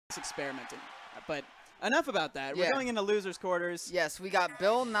experimenting. But enough about that. Yeah. We're going into losers' quarters. Yes, we got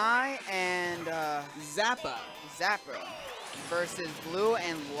Bill Nye and Zappr versus Blue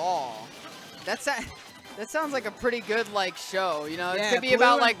and Law. That sounds like a pretty good like show. You know, Yeah, it could be Blue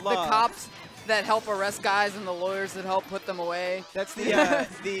about and like the Law. cops that help arrest guys and the lawyers that help put them away. That's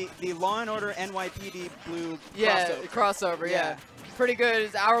the the Law and Order NYPD Blue crossover. Yeah, pretty good.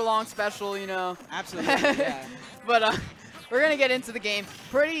 It's an hour-long special. You know. Absolutely. Yeah. But we're going to get into the game.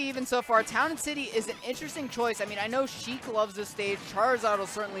 Pretty even so far. Town and City is an interesting choice. I mean, I know Sheik loves this stage. Charizard will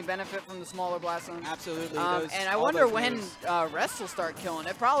certainly benefit from the smaller blast zone. Absolutely. And I wonder when Rest will start killing.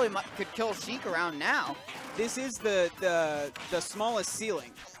 It probably could kill Sheik around now. This is the smallest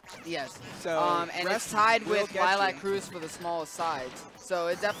ceiling. Yes. So and it's tied with Lilac Cruz for the smallest sides. So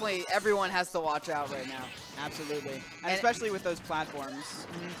it definitely, everyone has to watch out right now. Absolutely. And especially with those platforms.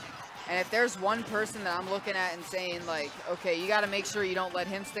 And if there's one person that I'm looking at and saying, like, okay, you got to make sure you don't let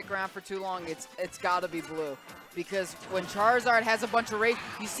him stick around for too long, it's got to be Blue. Because when Charizard has a bunch of rage,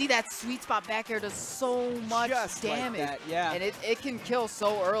 you see that sweet spot back here does so much damage. Like that, yeah. And it can kill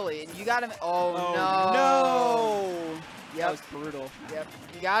so early. And you got to, no. That was brutal. Yep.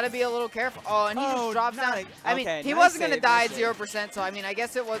 You got to be a little careful. Oh, and he just drops down. I mean, he nice wasn't going to save, die nice at 0%, so I mean, I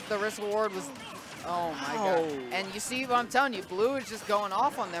guess it was the risk reward was. Oh my god. And you see what I'm telling you, Blue is just going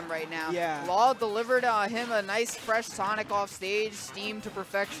off on them right now. Yeah. Law delivered him a nice fresh Sonic off stage, steam to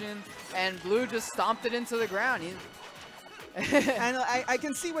perfection, and Blue just stomped it into the ground. And I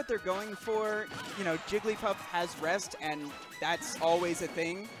can see what they're going for. You know, Jigglypuff has rest, and that's always a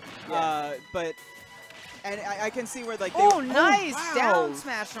thing. Yeah. And I can see where, like, nice wow. down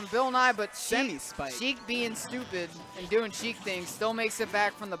smash from Bill Nye, but Semi-spike. Sheik being stupid and doing Sheik things still makes it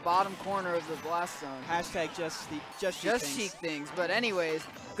back from the bottom corner of the blast zone. Hashtag just Sheik things. But anyways,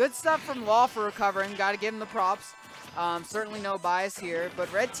 good stuff from Law for recovering. Got to give him the props. Certainly no bias here,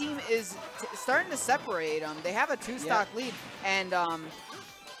 but Red Team is starting to separate. They have a 2-stock lead, and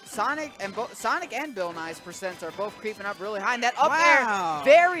Sonic and Bill Nye's percents are both creeping up really high. And that up air,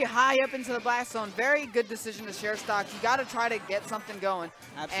 very high up into the blast zone. Very good decision to share stock. You got to try to get something going.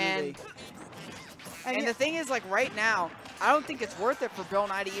 Absolutely. And the thing is, like right now, I don't think it's worth it for Bill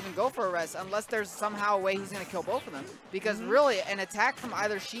Nye to even go for a rest unless there's somehow a way he's going to kill both of them. Because really, an attack from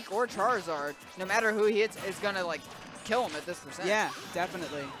either Sheik or Charizard, no matter who he hits, is going to like kill him at this percent. Yeah,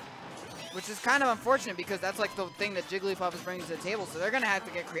 definitely. Which is kind of unfortunate because that's like the thing that Jigglypuff is bringing to the table. So they're going to have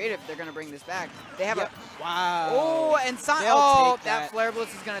to get creative if they're going to bring this back. They have wow. Oh, and that Flare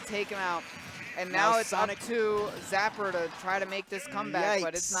Blitz is going to take him out. And now it's Sonic up to Zappr to try to make this comeback,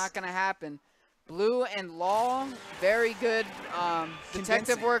 but it's not going to happen. Blue and Law, very good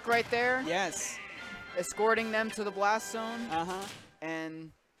detective work right there. Yes. Escorting them to the blast zone.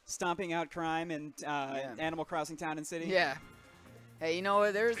 And stomping out crime in Animal Crossing Town and City. Yeah. Hey, you know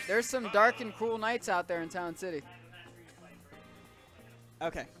what? There's some dark and cruel nights out there in Town City.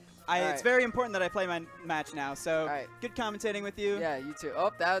 Okay. It's very important that I play my match now, so good commentating with you. Yeah, you too. Oh,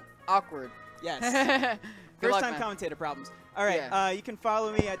 that awkward. Yes. First-time commentator problems. All right, you can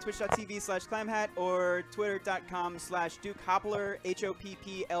follow me at twitch.tv/clamhat or twitter.com/DukeHoppler,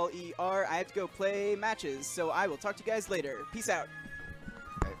 HOPPLER. I have to go play matches, so I will talk to you guys later. Peace out.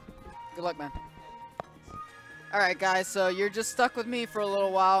 Good luck, man. All right, guys, so you're just stuck with me for a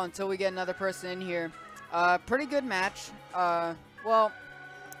little while until we get another person in here. Pretty good match. Well,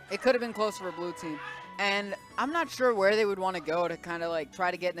 it could have been closer for Blue Team. And I'm not sure where they would want to go to kind of like try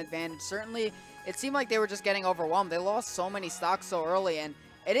to get an advantage. Certainly, it seemed like they were just getting overwhelmed. They lost so many stocks so early, and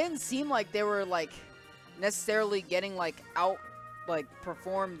it didn't seem like they were like necessarily getting like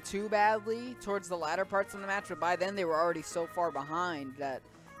performed too badly towards the latter parts of the match. But by then, they were already so far behind that,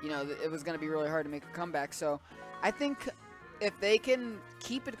 you know, it was going to be really hard to make a comeback. So I think if they can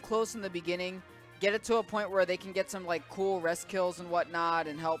keep it close in the beginning, get it to a point where they can get some like cool rest kills and whatnot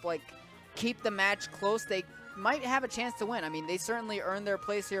and help like keep the match close, they might have a chance to win. I mean, they certainly earned their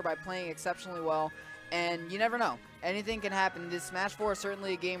place here by playing exceptionally well, and you never know. Anything can happen. This Smash 4 is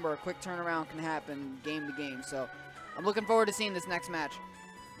certainly a game where a quick turnaround can happen game to game, so I'm looking forward to seeing this next match.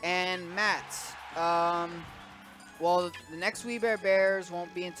 And Matt, well, the next Wii Bear B-airs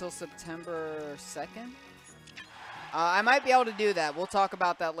won't be until September 2nd. I might be able to do that. We'll talk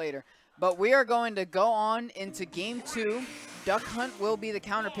about that later. But we are going to go on into Game 2. Duck Hunt will be the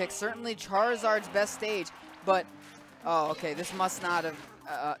counter pick. Certainly Charizard's best stage. But, oh, okay, this must not have,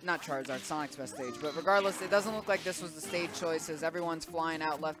 not Charizard, Sonic's best stage. But regardless, it doesn't look like this was the stage choice as everyone's flying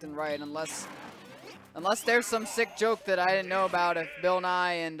out left and right unless there's some sick joke that I didn't know about if Bill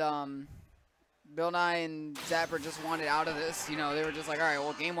Nye and Zappr just wanted out of this. You know, they were just like, all right,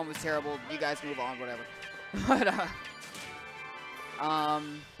 well, game 1 was terrible. You guys move on, whatever. But,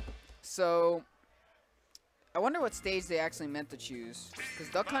 So I wonder what stage they actually meant to choose,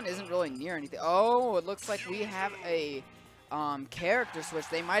 because Duck Hunt isn't really near anything. Oh, it looks like we have a character switch.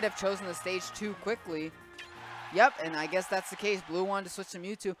 They might have chosen the stage too quickly. Yep, and I guess that's the case. Blue wanted to switch to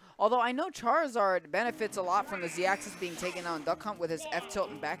Mewtwo. Although I know Charizard benefits a lot from the Z-axis being taken out in Duck Hunt with his F-tilt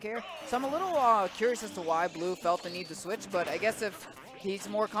and back air. So I'm a little curious as to why Blue felt the need to switch, but I guess if he's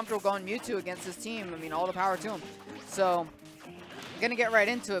more comfortable going Mewtwo against his team, I mean, all the power to him. So I'm gonna get right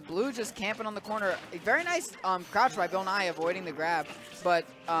into it. Blue just camping on the corner. A very nice crouch by Bill Nye, avoiding the grab, but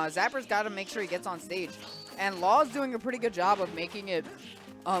Zappr's got to make sure he gets on stage. And Law's doing a pretty good job of making it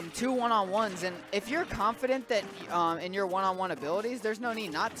 2 one-on-ones, and if you're confident that in your one-on-one abilities, there's no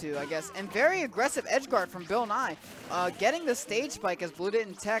need not to, I guess. And very aggressive edge guard from Bill Nye, getting the stage spike as Blue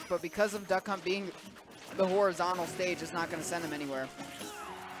didn't tech, but because of Duck Hunt being the horizontal stage, it's not going to send him anywhere.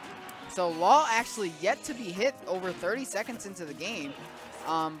 So Law actually yet to be hit over 30 seconds into the game,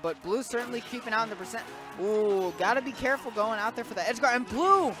 but Blue certainly creeping out in the percent. Ooh, gotta be careful going out there for the edge guard. And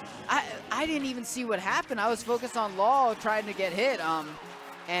Blue, I didn't even see what happened. I was focused on Law trying to get hit.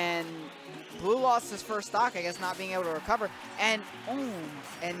 And Blue lost his first stock, I guess, not being able to recover. And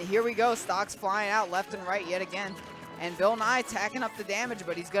here we go, stocks flying out left and right yet again. And Bill Nye tacking up the damage,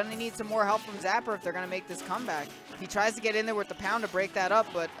 but he's going to need some more help from Zappr if they're going to make this comeback. He tries to get in there with the pound to break that up,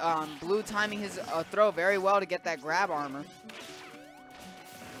 but Blue timing his throw very well to get that grab armor.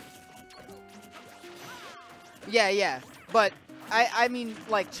 Yeah. But, I mean,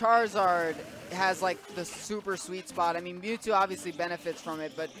 like, Charizard has like the super sweet spot. I mean, Mewtwo obviously benefits from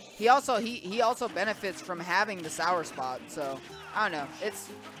it, but he also benefits from having the sour spot. So I don't know. It's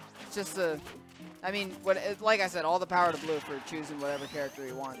just I mean, like I said, all the power to Blue for choosing whatever character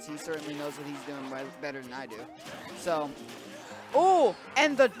he wants. He certainly knows what he's doing better than I do. So, oh,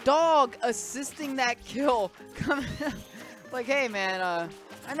 and the dog assisting that kill. Like, hey man,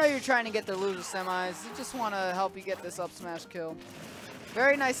 I know you're trying to get the loser semis. I just want to help you get this up smash kill.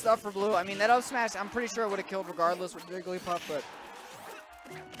 Very nice stuff for Blue. I mean, that up smash, I'm pretty sure it would have killed regardless with Jigglypuff, but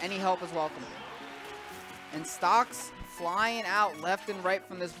any help is welcome. And stocks flying out left and right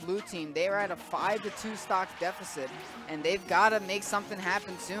from this Blue team. They are at a 5-2 stock deficit, and they've got to make something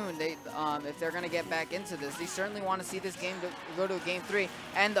happen soon. If they're going to get back into this. They certainly want to see this game go to a game 3.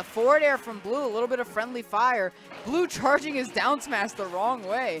 And the forward air from Blue, a little bit of friendly fire. Blue charging his down smash the wrong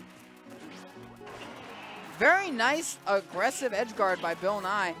way. Very nice, aggressive edge guard by Bill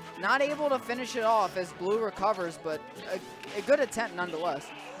Nye. Not able to finish it off as Blue recovers, but a good attempt nonetheless.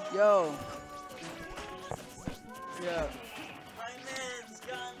 Yo. Yeah.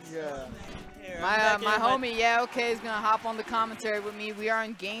 My homie, yeah, okay, is going to hop on the commentary with me. We are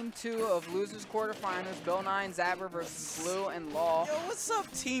in game 2 of Losers Quarterfinals. Bill Nye and Zappr versus Blue and Law. Yo, what's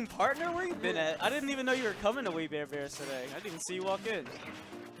up, team partner? Where you been at? I didn't even know you were coming to Wii Bear B-airs today. I didn't even see you walk in.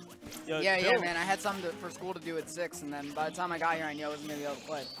 Yo, yeah, man. I had something for school to do at 6, and then by the time I got here, I knew I wasn't going to be able to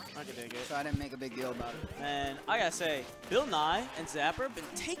play. I could dig it. So I didn't make a big deal about it. And I gotta say, Bill Nye and Zappr have been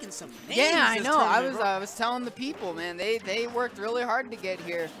taking some names. Yeah, I know. I was telling the people, man. They worked really hard to get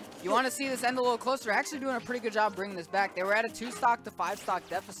here. You want to see this end a little closer? They're actually doing a pretty good job bringing this back. They were at a 2-stock to 5-stock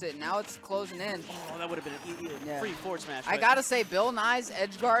deficit, and now it's closing in. Oh, that would have been an free forward smash. Right? I gotta say, Bill Nye's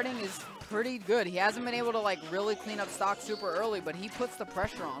edge guarding is pretty good. He hasn't been able to like really clean up stock super early, but he puts the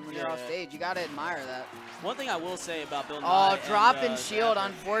pressure on when you're off stage. You gotta admire that. One thing I will say about Bill Nye. Oh, drop and shield,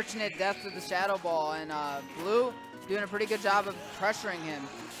 unfortunate death to the Shadow Ball, and Blue doing a pretty good job of pressuring him.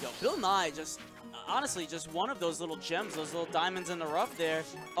 Yo, Bill Nye just, honestly, just one of those little gems, those little diamonds in the rough there.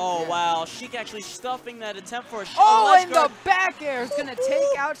 Oh, wow. Sheik actually stuffing that attempt for a and the back air is going to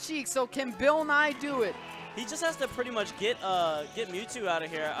take out Sheik. So can Bill Nye do it? He just has to pretty much get Mewtwo out of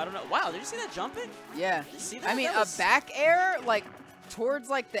here. I don't know. Wow, did you see that jumping? Yeah. Did you see that? I mean, a back air, like, towards,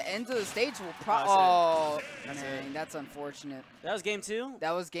 like, the end of the stage will probably... dang, that's unfortunate. That was game 2?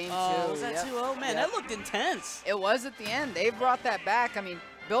 That was game 2. Was that 2-0? Man, that looked intense. It was at the end. They brought that back. I mean,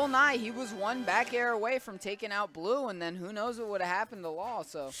 Bill Nye, he was one back air away from taking out Blue, and then who knows what would have happened to Law,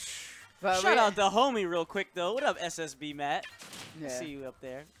 so... But shout out the homie real quick, though. What up, SSB Matt? Yeah. See you up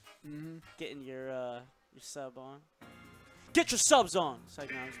there. Getting your sub on. Get your subs on. It's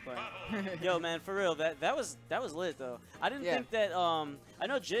like, no, I'm just playing. Yo, man, for real, that was lit though. I didn't think that. I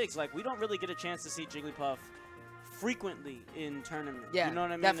know Jigs, like, we don't really get a chance to see Jigglypuff frequently in tournaments. Yeah, you know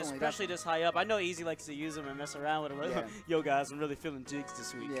what I mean? definitely, especially this high up. I know Easy likes to use them and mess around with them. Like, yo, guys, I'm really feeling Jigs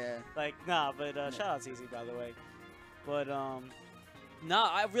this week. Yeah. Like, nah, but shout out to Easy, by the way. But nah,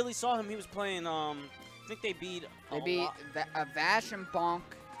 I really saw him. He was playing. I think they beat. Vash and Bonk.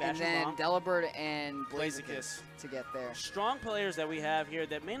 And then Delibird and Blaziken to get there. Strong players that we have here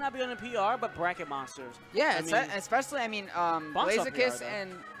that may not be on the PR, but bracket monsters. Yeah, especially, I mean, Blaziken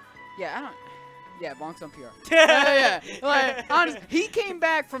and... Yeah, I don't. Yeah, Bonk's on PR. Yeah. Like, honestly, he came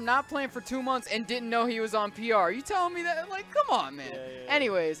back from not playing for 2 months and didn't know he was on PR. You telling me that? Like, come on, man. Yeah.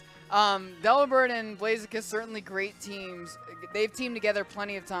 Anyways, Delibird and Blaziken certainly great teams. They've teamed together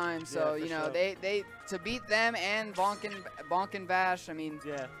plenty of times, so you know they to beat them and Bonk and Bash. I mean,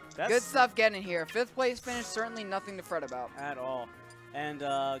 good stuff getting here. 5th place finish, certainly nothing to fret about at all. And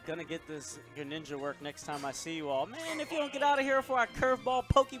gonna get this ninja work next time I see you all. Man, if you don't get out of here before I curveball,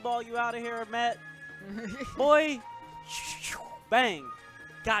 pokeball you out of here, Matt. Boy, bang,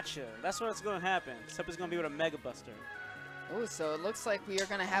 gotcha. That's what's gonna happen. Except it's gonna be with a Mega Buster. Oh, so it looks like we are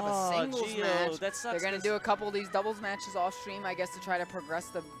gonna have a singles match. They're gonna do a couple of these doubles matches off stream, I guess, to try to progress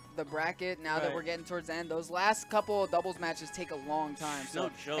the bracket. Now that we're getting towards the end, those last couple of doubles matches take a long time. So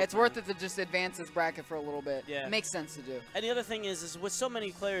no joke, it's worth it to just advance this bracket for a little bit. Yeah, it makes sense to do. And the other thing is with so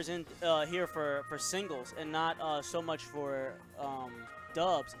many players in here for singles and not so much for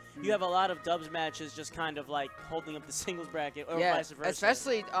dubs, you have a lot of dubs matches just kind of like holding up the singles bracket or vice versa.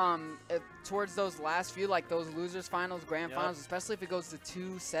 Especially towards those last few, like those losers finals, grand finals, especially if it goes to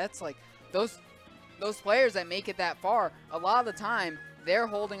 2 sets, like those players that make it that far, a lot of the time they're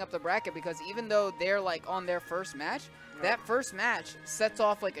holding up the bracket because even though they're like on their first match, that first match sets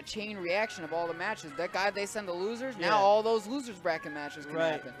off like a chain reaction of all the matches. That guy they send the losers, now all those losers bracket matches can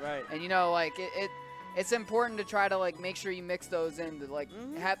happen. And you know, like it's important to try to like make sure you mix those in to like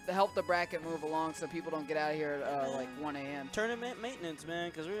help the bracket move along so people don't get out of here at like 1 a.m. Tournament maintenance,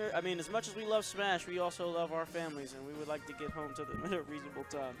 man, because I mean, as much as we love Smash, we also love our families, and we would like to get home to them at a reasonable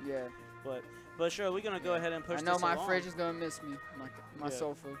time. Yeah. But sure, we're gonna go ahead and push this I know my along. fridge is gonna miss me, my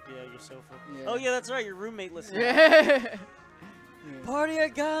sofa. Yeah, your sofa. Yeah. Oh yeah, that's right, your roommate listening. Yeah. Party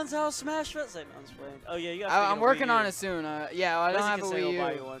at Guns House Smash Fest. Oh yeah, you got. I'm working on it soon. Yeah, I don't have a Wii U.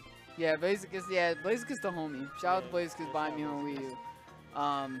 Buy you one. Yeah, Blaziken's the homie. Shout out to Blaziken's buying me on Wii U.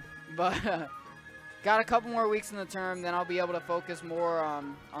 But got a couple more weeks in the term, then I'll be able to focus more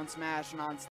on Smash and on